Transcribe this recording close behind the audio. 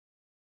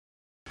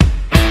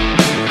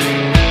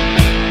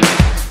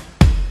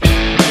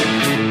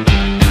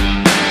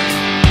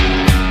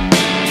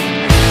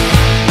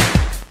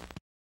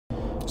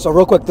So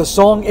real quick, the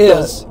song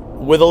is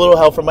With a Little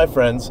Help from My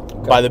Friends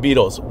by the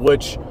Beatles,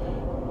 which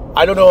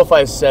I don't know if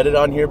I said it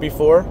on here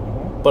before,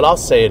 but I'll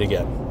say it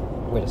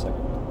again. Wait a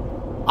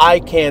second. I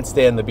can't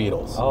stand the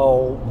Beatles.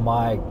 Oh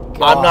my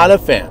God. I'm not a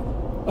fan.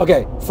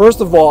 Okay,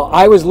 first of all,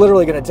 I was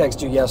literally going to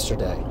text you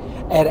yesterday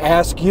and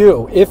ask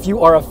you if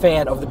you are a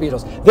fan of the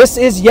Beatles. This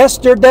is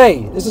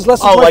yesterday. This is less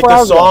than 24 like the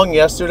hours song ago.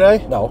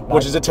 Yesterday? No.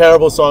 Which is a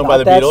terrible song by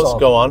the Beatles. Song.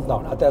 Go on. No,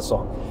 not that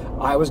song.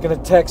 I was going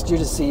to text you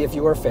to see if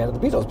you were a fan of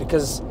the Beatles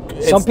because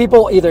some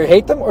people either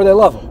hate them or they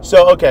love them.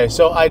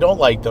 So I don't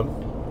like them.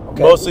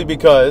 Okay. Mostly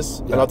because,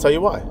 and I'll tell you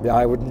why. Yeah,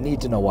 I would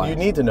need to know why. You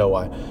need to know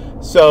why.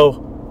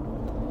 So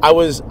I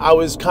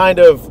was kind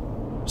of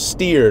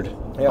steered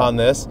on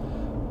this.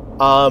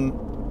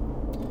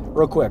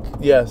 Real quick.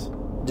 Yes.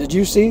 Did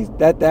you see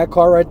that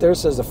car right there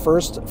says the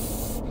first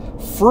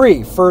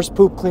free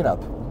poop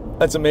cleanup?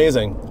 That's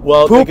amazing.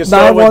 Well,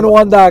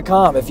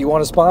 Poop911.com if you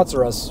want to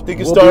sponsor us. They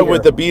can start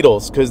with the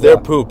Beatles because they're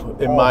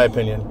poop, in my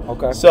opinion.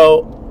 Okay.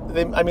 So,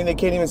 they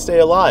can't even stay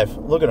alive.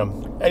 Look at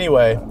them.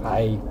 Anyway.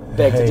 I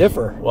beg to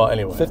differ. Well,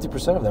 anyway.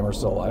 50% of them are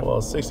still alive.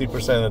 Well,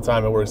 60% of the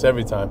time it works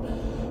every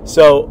time.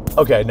 So,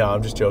 okay, no,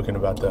 I'm just joking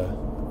about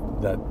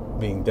that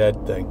being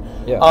dead thing.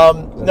 Yeah.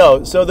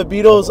 No, so the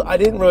Beatles, I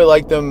didn't really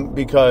like them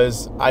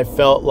because I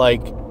felt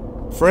like,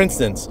 for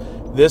instance,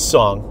 this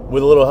song,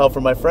 With a Little Help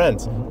from My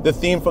Friends, the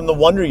theme from the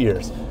Wonder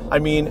Years. I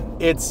mean,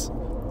 it's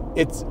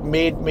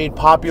made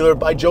popular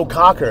by Joe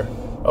Cocker,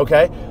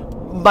 okay?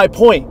 My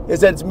point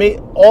is that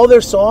all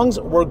their songs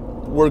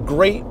were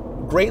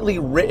greatly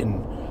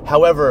written.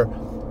 However,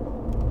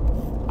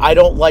 I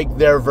don't like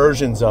their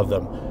versions of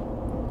them.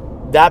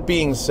 That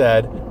being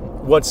said,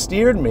 what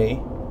steered me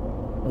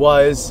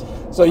was...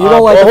 So you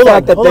don't like the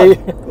fact that they...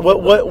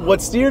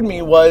 What steered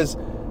me was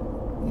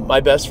my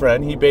best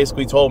friend. He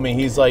basically told me,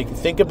 he's like,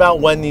 think about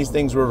when these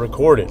things were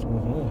recorded.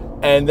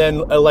 And then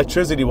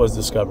electricity was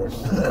discovered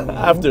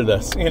after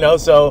this,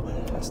 So,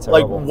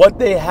 like, what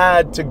they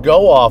had to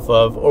go off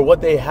of, or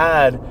what they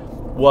had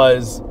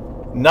was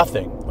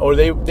nothing. Or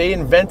they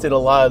invented a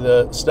lot of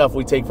the stuff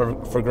we take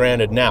for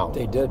granted now.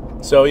 They did.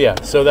 So,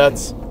 yeah. So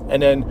that's...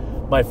 And then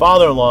my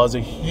father-in-law is a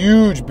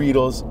huge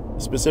Beatles,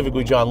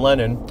 specifically John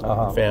Lennon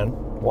fan.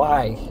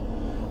 Why?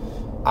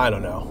 I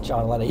don't know.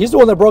 John Lennon. He's the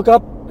one that broke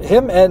up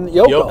him and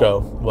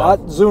Yoko. Well,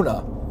 not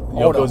Zuna.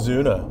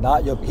 Yokozuna.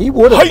 Not Yoko. He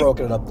would have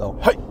broken it up, though.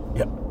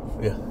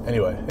 Yeah.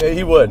 Anyway,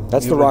 he would.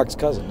 That's The Rock's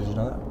cousin. Did you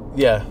know that?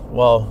 Yeah.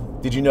 Well,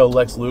 did you know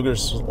Lex Luger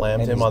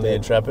slammed him on the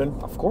Intrepid?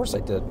 Of course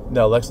I did.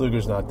 No, Lex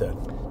Luger's not dead.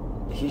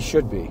 He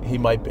should be. He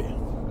might be.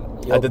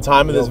 At the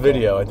time of this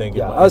video, I think.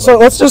 Yeah. So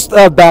let's just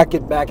back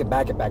it.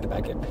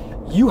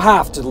 You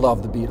have to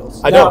love the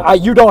Beatles. I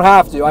don't. You don't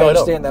have to. I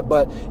understand that,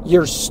 but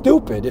you're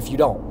stupid if you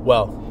don't.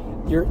 Well,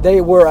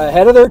 they were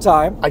ahead of their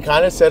time. I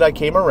kind of said I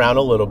came around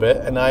a little bit,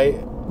 and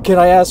Can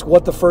I ask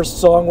what the first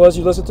song was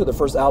you listened to? The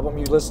first album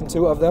you listened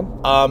to of them?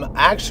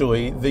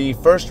 Actually, the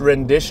first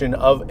rendition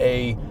of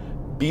a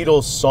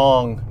Beatles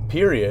song,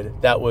 period,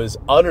 that was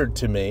uttered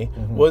to me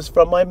was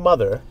from my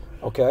mother.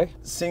 Okay.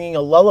 Singing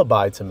a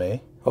lullaby to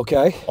me.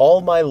 Okay.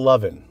 All My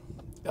Lovin',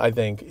 I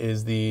think,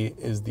 is the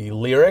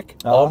lyric.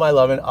 All my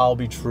lovin', I'll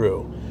be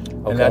true.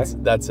 And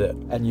that's it.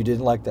 And you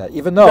didn't like that,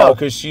 even though... No,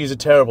 because she's a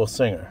terrible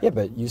singer. Yeah,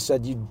 but you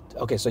said you...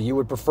 Okay, so you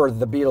would prefer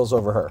the Beatles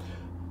over her.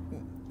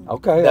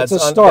 Okay, that's a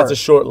start. That's a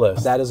short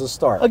list. That is a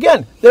start.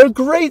 Again, they're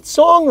great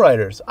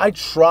songwriters. I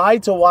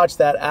tried to watch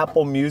that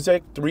Apple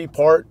Music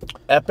 3-part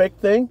epic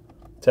thing.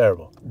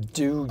 Terrible.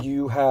 Do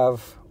you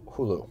have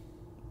Hulu?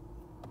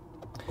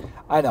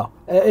 I know.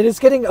 It is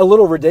getting a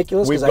little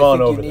ridiculous because I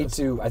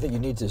think you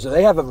need to. So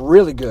they have a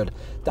really good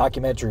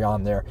documentary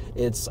on there.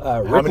 It's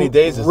How many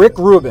days is Rick it?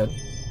 Rubin.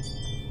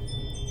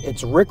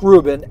 It's Rick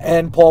Rubin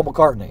and Paul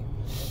McCartney.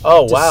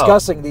 Oh, wow.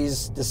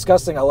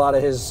 Discussing a lot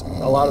of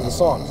the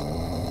songs.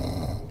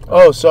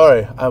 Oh,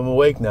 sorry. I'm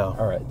awake now.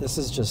 All right. This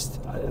is just...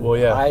 Well,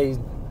 yeah. I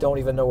don't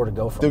even know where to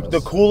go from this.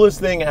 The coolest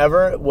thing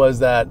ever was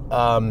that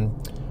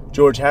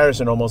George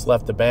Harrison almost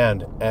left the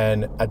band,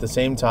 and at the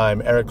same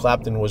time, Eric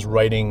Clapton was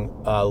writing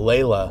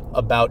Layla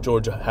about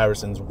George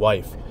Harrison's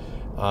wife.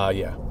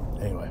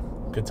 Anyway,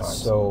 good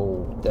times.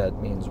 So that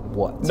means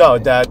what? No,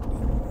 that...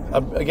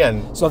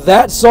 again... So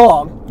that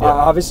song,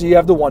 obviously you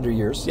have the Wonder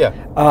Years. Yeah.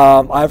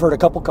 I've heard a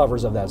couple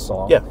covers of that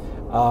song. Yeah.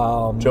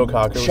 Joe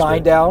Cocker.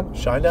 Shinedown.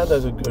 Shinedown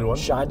does a good one.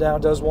 Shinedown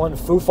does one.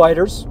 Foo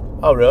Fighters.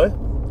 Oh, really?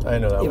 I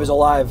didn't know that. It was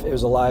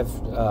a live.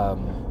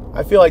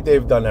 I feel like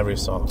they've done every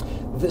song.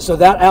 So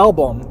that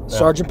album,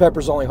 Sgt.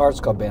 Pepper's Lonely Hearts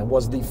Club Band,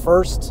 was the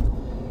first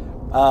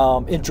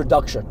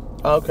introduction.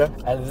 Oh, okay.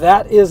 And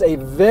that is a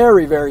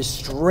very, very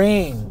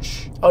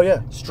strange. Oh,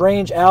 yeah.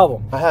 Strange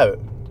album. I have it.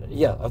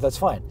 Yeah, that's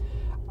fine.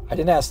 I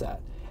didn't ask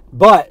that.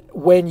 But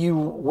when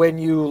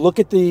you look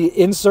at the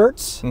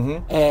inserts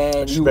and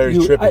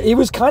trippy. it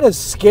was kind of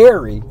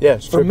scary for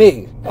trippy.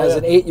 Me as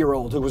an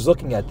 8-year-old who was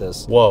looking at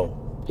this.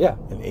 Whoa. Yeah.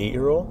 An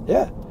 8-year-old?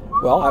 Yeah.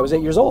 Well, I was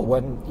 8 years old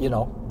when,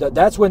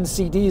 that's when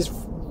CDs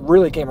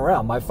really came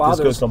around. My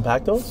father's Discos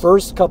Compactos?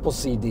 first couple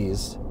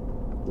CDs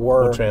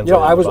were,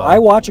 I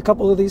watch a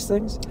couple of these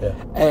things,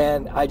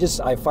 and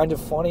I find it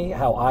funny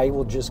how I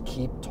will just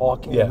keep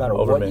talking no matter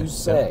what you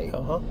say,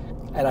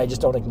 and I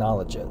just don't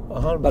acknowledge it.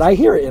 100%. But I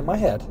hear it in my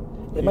head,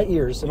 in my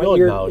ears, in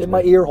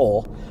my ear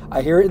hole.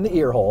 I hear it in the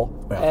ear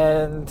hole,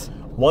 and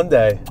one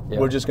day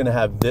we're just gonna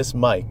have this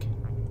mic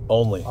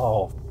only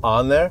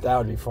on there. That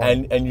would be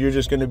funny. And you're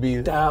just gonna be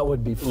that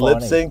would be funny. lip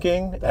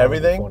syncing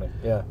everything. Would be funny.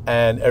 Yeah.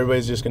 And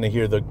everybody's just gonna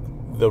hear the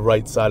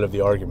right side of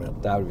the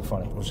argument. That would be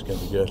funny. Which is gonna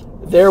be good.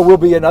 There will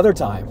be another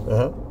time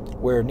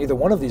where neither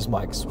one of these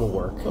mics will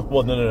work.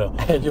 Well, no.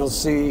 And you'll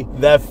see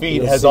that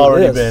feat has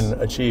already been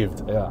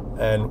achieved. Yeah.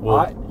 And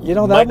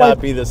that might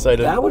not be the site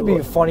of that would be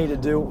funny to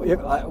do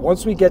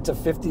once we get to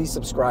 50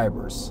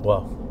 subscribers.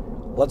 Well,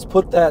 let's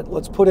put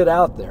it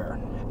out there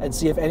and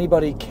see if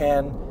anybody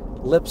can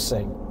lip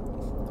sync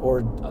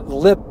or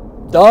lip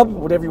dub,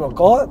 whatever you want to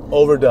call it.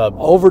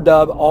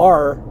 Overdub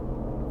our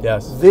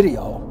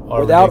video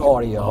without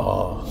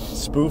audio.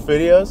 Spoof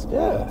videos?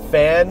 Yeah.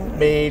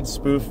 Fan-made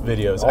spoof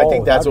videos. I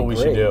think that's what we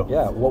should do.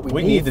 Yeah, what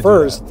we need to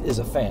first is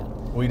a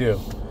fan. We do.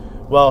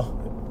 Well,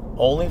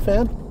 only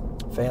fan?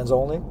 Fans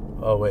only?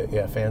 Oh, wait.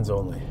 Yeah, fans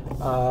only.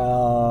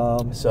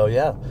 So,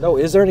 yeah. No,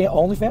 is there any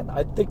only fan?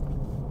 I think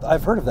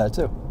I've heard of that,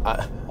 too.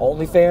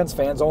 Only fans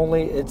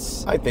only.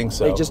 I think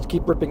so. They just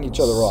keep ripping each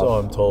other off. So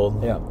I'm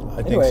told. Yeah.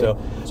 I think so.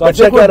 But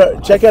check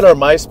out our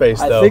MySpace,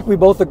 though. I think we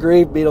both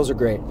agree Beatles are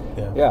great.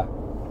 Yeah.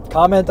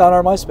 Comment on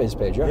our MySpace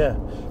page, Yeah.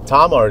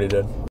 Tom already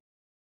did.